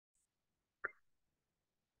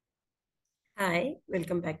Hi,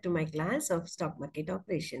 welcome back to my class of stock market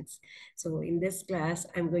operations. So in this class,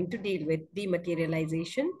 I'm going to deal with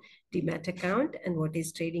dematerialization, Demat account, and what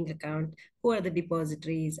is trading account, who are the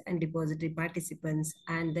depositories and depository participants,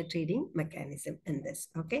 and the trading mechanism in this.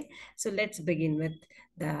 Okay, so let's begin with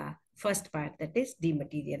the first part, that is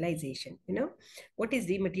dematerialization. What is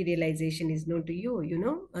dematerialization is known to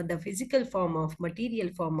you. The physical form of material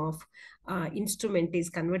form of instrument is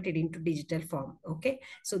converted into digital form. Okay,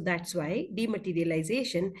 so that's why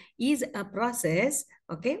dematerialization is a process.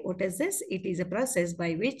 Okay, what is this? It is a process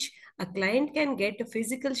by which a client can get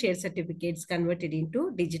physical share certificates converted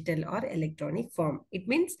into digital or electronic form. It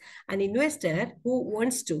means an investor who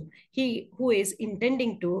who is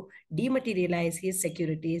intending to dematerialize his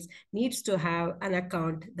securities needs to have an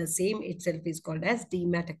account. The same itself is called as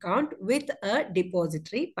Demat account with a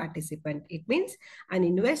depository participant. It means an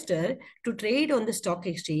investor to trade on the stock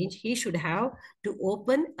exchange, he should have to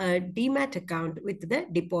open a Demat account with the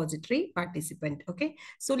depository participant. Okay,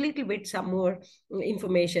 so little bit some more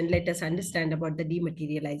information. Let us understand about the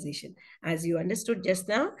dematerialization. As you understood just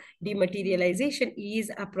now, dematerialization is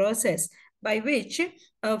a process by which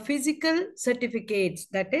physical certificates,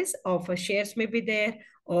 that is of shares may be there,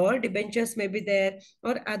 or debentures may be there,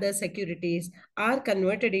 or other securities are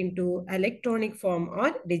converted into electronic form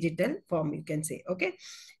or digital form, you can say. Okay,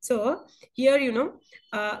 so here,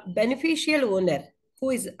 beneficial owner, who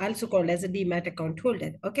is also called as a Demat account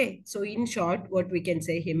holder. Okay, so in short, what we can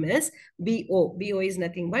say him is BO. BO is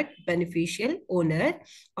nothing but beneficial owner,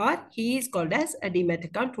 or he is called as a Demat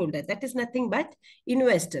account holder. That is nothing but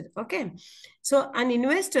investor. Okay, so an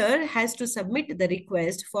investor has to submit the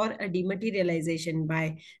request for a dematerialization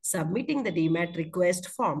by submitting the Demat request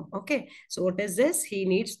form. Okay, so what is this? He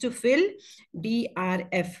needs to fill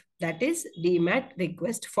DRF, that is Demat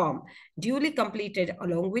request form, duly completed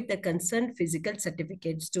along with the concerned physical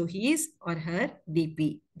certificates to his or her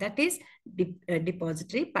DP, that is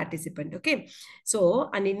depository participant. Okay,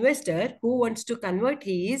 so an investor who wants to convert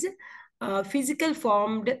his physical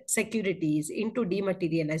formed securities into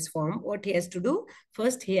dematerialized form, what he has to do?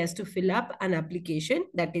 First, he has to fill up an application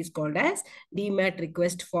that is called as Demat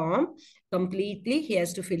request form. Completely, he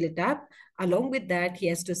has to fill it up. Along with that, he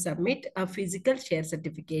has to submit a physical share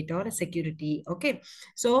certificate or a security. Okay,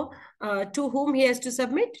 so to whom he has to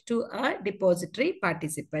submit? To a depository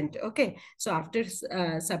participant. Okay, so after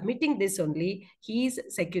submitting this only, his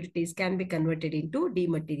securities can be converted into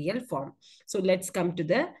dematerial form. So let's come to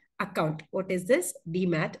the account. What is this?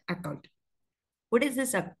 Demat account. What is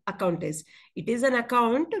this account is? It is an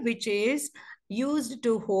account which is used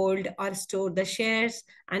to hold or store the shares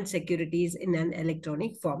and securities in an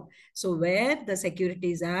electronic form. So where the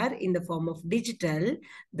securities are in the form of digital,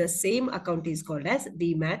 the same account is called as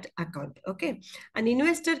Demat account. Okay, an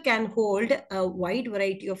investor can hold a wide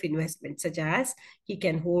variety of investments, such as he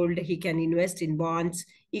can invest in bonds,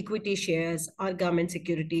 equity shares, or government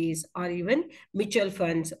securities, or even mutual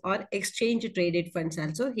funds or exchange traded funds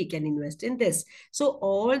also he can invest in this. So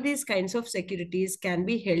all these kinds of securities can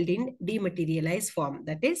be held in dematerialized form,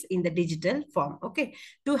 that is in the digital form. Okay,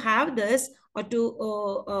 to have this, or to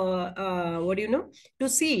to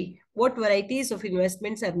see what varieties of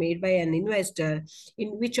investments are made by an investor, in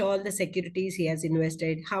which all the securities he has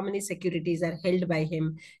invested, how many securities are held by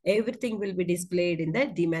him, everything will be displayed in the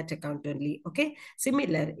Demat account only. Okay,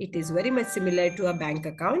 similar, it is very much similar to a bank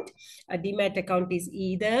account. A Demat account is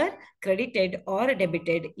either credited or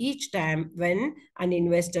debited each time when an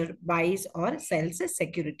investor buys or sells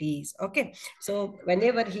securities. Okay, so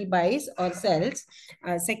whenever he buys or sells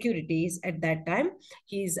securities, at that time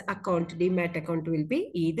his account, Demat account, will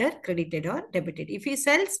be either credited or debited. If he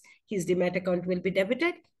sells, his Demat account will be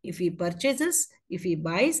debited. If he purchases, if he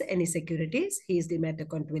buys any securities, his Demat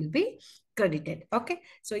account will be credited. Okay,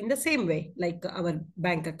 so in the same way, like our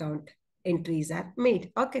bank account entries are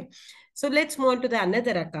made. Okay, so let's move on to the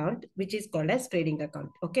another account, which is called as trading account.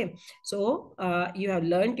 Okay, so you have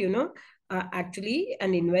learned, actually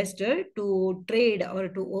an investor to trade or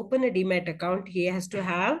to open a Demat account, he has to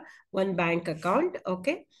have one bank account.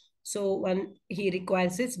 Okay, so one, he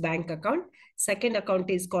requires his bank account. Second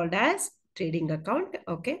account is called as trading account.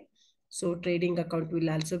 Okay, so trading account will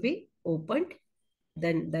also be opened.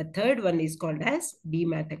 Then the third one is called as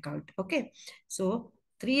Demat account. Okay, so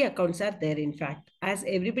three accounts are there, in fact, as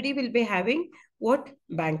everybody will be having what?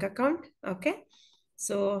 Bank account. Okay,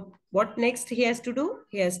 so what next he has to do?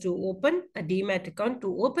 He has to open a Demat account.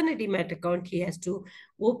 To open a Demat account, he has to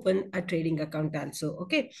open a trading account also.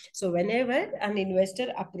 Okay, so whenever an investor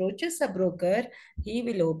approaches a broker, he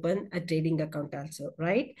will open a trading account also,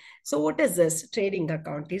 right? So what is this trading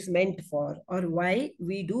account is meant for, or why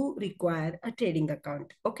we do require a trading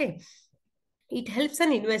account? Okay, It helps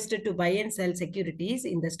an investor to buy and sell securities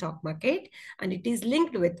in the stock market, and it is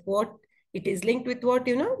linked with what? It is linked with what,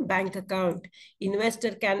 bank account.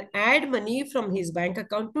 Investor can add money from his bank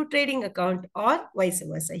account to trading account or vice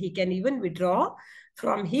versa. He can even withdraw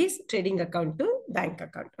from his trading account to bank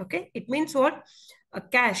account. Okay. It means what? A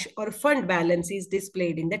cash or fund balance is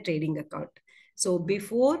displayed in the trading account. So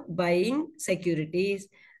before buying securities,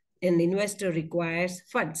 an investor requires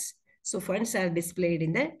funds. So funds are displayed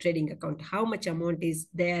in the trading account. How much amount is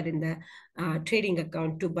there in the trading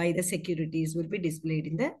account to buy the securities will be displayed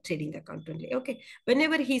in the trading account only. Okay.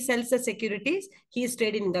 Whenever he sells the securities, his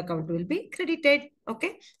trading account will be credited.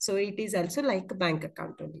 Okay. So it is also like a bank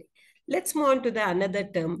account only. Let's move on to the another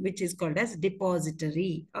term, which is called as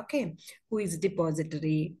depository. Okay. Who is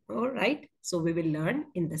depository? All right. So we will learn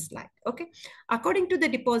in this slide. Okay. According to the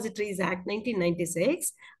Depositories Act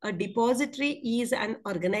 1996, a depository is an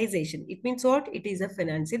organization. It means what? It is a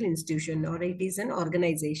financial institution or it is an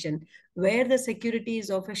organization where the securities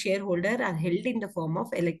of a shareholder are held in the form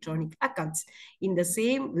of electronic accounts in the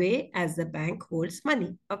same way as the bank holds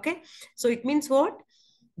money. Okay. So it means what?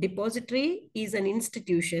 Depository is an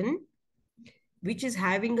institution which is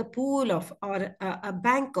having a pool of or a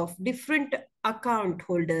bank of different account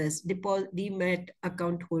holders, Demat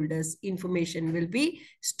account holders. Information will be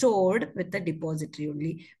stored with the depository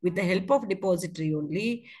only. With the help of depository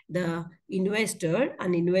only, the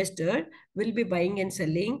an investor will be buying and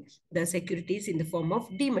selling the securities in the form of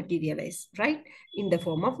dematerialized, right? In the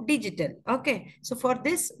form of digital. Okay. So for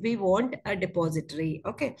this, we want a depository.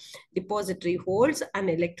 Okay. Depository holds an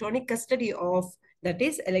electronic custody of, that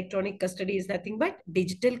is, electronic custody is nothing but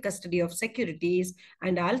digital custody of securities,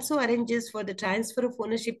 and also arranges for the transfer of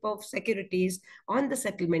ownership of securities on the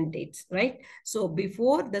settlement dates, right? So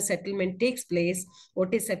before the settlement takes place,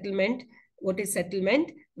 what is settlement? What is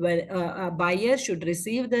settlement? When a buyer should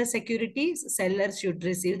receive the securities, sellers should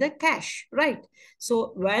receive the cash, right?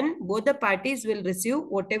 So when both the parties will receive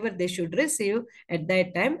whatever they should receive, at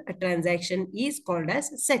that time, a transaction is called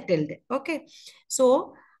as settled. Okay.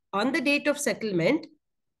 So on the date of settlement,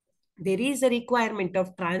 there is a requirement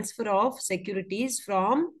of transfer of securities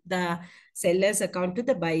from the seller's account to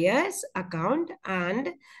the buyer's account, and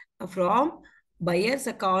from buyer's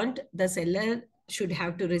account, the seller should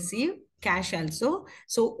have to receive cash also.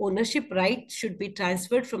 So ownership right should be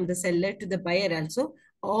transferred from the seller to the buyer also.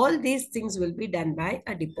 All these things will be done by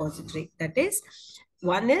a depository. That is,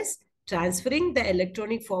 one is transferring the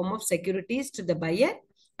electronic form of securities to the buyer,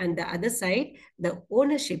 and the other side, the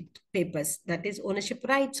ownership papers, that is ownership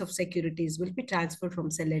rights of securities, will be transferred from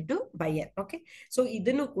seller to buyer. Okay. So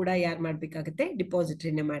ಇದನ್ನು ಕೂಡ ಯಾರು ಮಾಡಬೇಕಾಗುತ್ತೆ?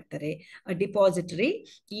 ಡಿಪಾಸಿಟರಿನೇ ಮಾಡ್ತಾರೆ. A depository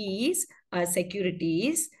is a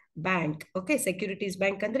securities bank. Okay. Securities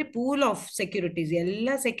bank ಅಂದ್ರೆ pool of securities.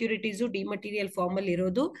 ಎಲ್ಲ securities ಡಿಮಟೀರಿಯಲ್ form ಅಲ್ಲಿ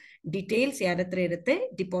ಇರೋದು. Details ಯಾರ ಹತ್ರ ಇರುತ್ತೆ?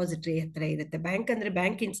 ಡಿಪಾಸಿಟರಿ ಹತ್ರ ಇರುತ್ತೆ. ಬ್ಯಾಂಕ್ ಅಂದ್ರೆ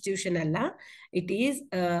ಬ್ಯಾಂಕ್ ಇನ್ಸ್ಟಿಟ್ಯೂಷನ್ ಅಲ್ಲ. It is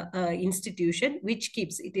a institution which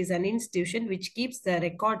keeps, it is an institution which keeps the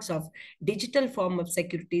records of digital form of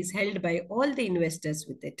securities held by all the investors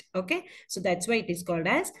with it. Okay. So that's why it is called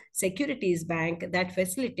as Securities Bank, that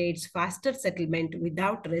facilitates faster settlement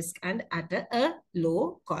without risk and at a low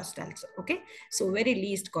cost also. Okay. So very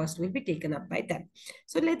least cost will be taken up by them.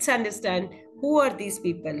 So let's understand who are these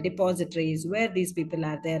people, depositories, where these people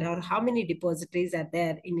are there, or how many depositories are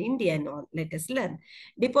there in India and all. Let us learn.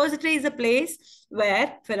 Depository is a place where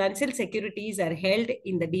financial securities are held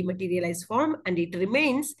in the dematerialized form, and it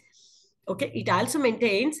remains, okay, it also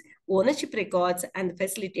maintains ownership records and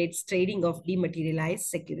facilitates trading of dematerialized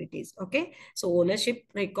securities. Okay. So ownership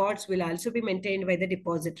records will also be maintained by the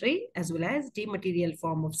depository, as well as dematerial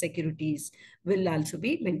form of securities will also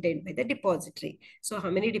be maintained by the depository. So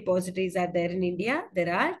how many depositories are there in India?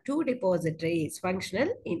 There are 2 depositories functional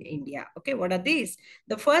in India. Okay. What are these?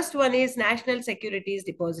 The first one is National Securities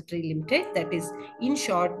Depository Limited. That is, in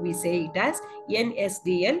short, we say it as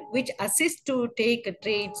NSDL, which assists to take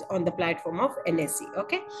trades on the platform of NSE.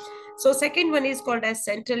 Okay. So second one is called as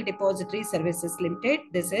Central Depository Services Limited.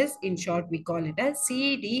 This is, in short, we call it as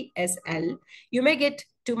CDSL. You may get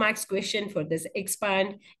 2 marks question for this.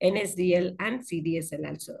 Expand, NSDL and CDSL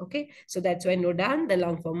also. Okay. So that's why note down the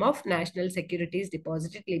long form of National Securities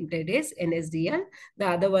Depository Limited is NSDL. The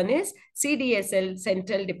other one is CDSL,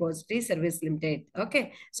 Central Depository Service Limited.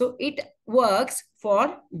 Okay. So it works for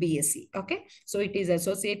BSE. Okay. So it is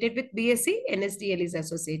associated with BSE. NSDL is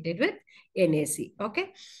associated with NAC.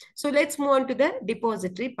 Okay. So let's move on to the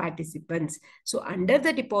depository participants. So under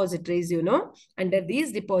the depositories, under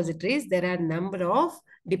these depositories, there are a number of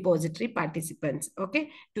depository participants.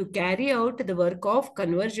 Okay. To carry out the work of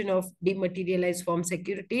conversion of dematerialized form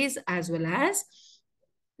securities, as well as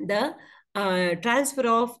the transfer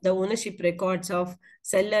of the ownership records of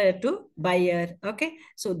seller to buyer. Okay,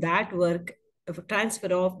 so that work of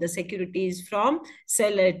transfer of the securities from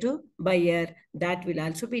seller to buyer, that will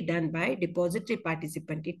also be done by depository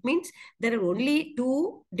participant. It means there are only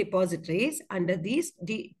two depositories. Under these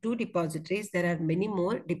two depositories, there are many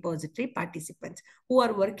more depository participants who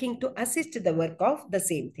are working to assist the work of the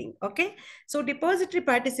same thing. Okay, so depository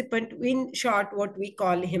participant, in short, what we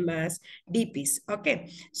call him as DPs.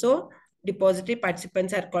 Okay, so depository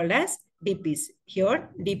participants are called as DPs. Here,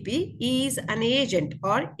 DP is an agent,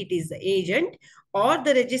 or it is the agent or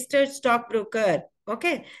the registered stockbroker.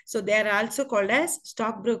 Okay, so they are also called as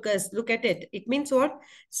stockbrokers. Look at it. It means what?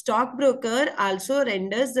 Stockbroker also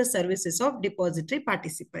renders the services of depository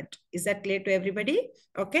participant. Is that clear to everybody?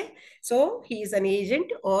 Okay, so he is an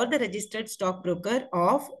agent or the registered stockbroker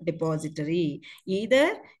of depository.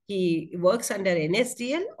 Either he works under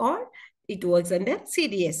NSDL or it works under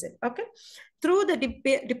CDSL. Okay. Through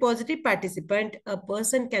the depository participant, a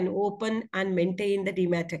person can open and maintain the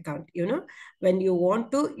Demat account. You know, when you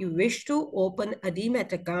wish to open a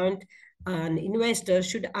Demat account, an investor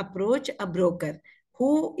should approach a broker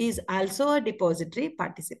who is also a depository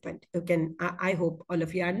participant. You can, I hope all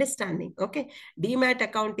of you are understanding. Okay. Demat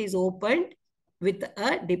account is opened with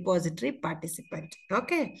a depository participant.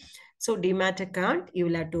 Okay. So Demat account you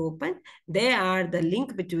will have to open. They are the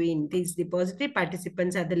link between these depository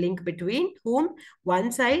participants, are the link between whom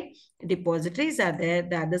one side depositories are there,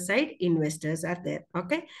 the other side investors are there.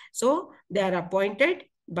 Okay. So they are appointed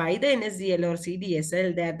by the NSDL or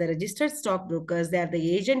CDSL. They are the registered stockbrokers. They are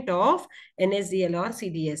the agent of NSDL or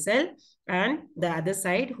CDSL. And the other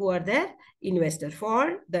side who are there, investor.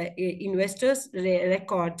 For the investors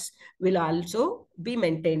records will also be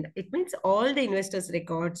maintained. It means all the investors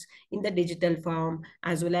records in the digital form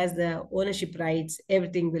as well as the ownership rights,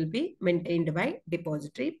 everything will be maintained by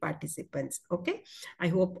depository participants. Okay, I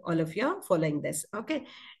hope all of you are following this. Okay,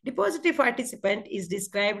 depository participant is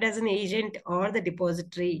described as an agent or the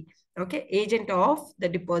depository. Okay, agent of the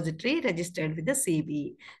depository registered with the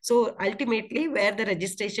SEBI. So ultimately where the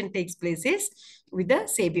registration takes place is with the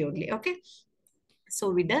SEBI only. Okay,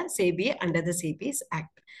 so with the SEBI, under the SEBI's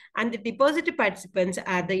Act. And the depository participants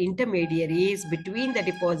are the intermediaries between the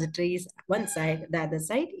depositories, one side, the other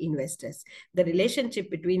side, investors. The relationship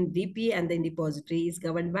between DP and the depository is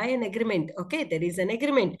governed by an agreement. Okay, there is an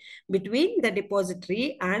agreement between the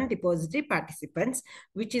depository and depository participants,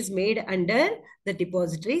 which is made under the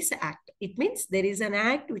Depositories Act. It means there is an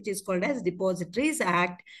act which is called as Depositories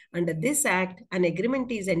Act. Under this act, an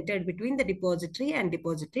agreement is entered between the depository and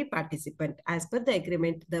depository participant. As per the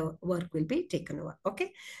agreement, the work will be taken over.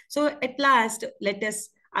 Okay. So at last, let us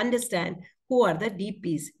understand who are the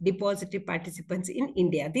DPs, depository participants in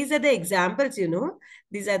India. These are the examples, you know.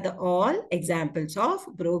 These are the all examples of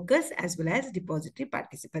brokers as well as depository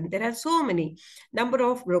participants. There are so many. Number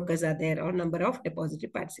of brokers are there or number of depository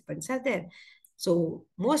participants are there. So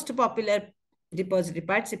most popular depository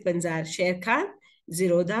participants are Sher Khan,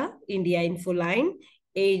 Zerodha, India Infoline,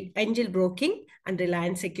 Angel Broking, and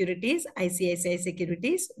Reliance Securities, ICICI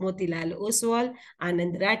Securities, Motilal Oswal,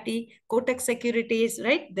 Anand Rathi, Kotak Securities,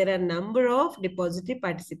 right? There are a number of depository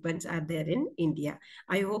participants are there in India.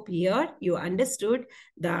 I hope here you understood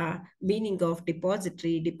the meaning of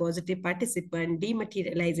depository participant,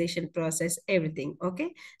 dematerialization process, everything.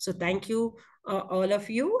 Okay. So thank you all of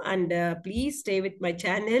you, and please stay with my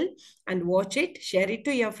channel and watch it, share it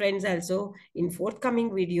to your friends also. In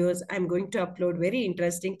forthcoming videos, I'm going to upload very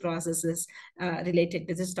interesting processes related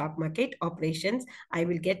to the stock market operations. I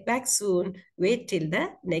will get back soon. Wait till the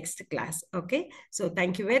next class. Okay. So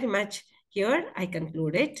thank you very much. Here I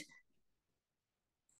conclude it.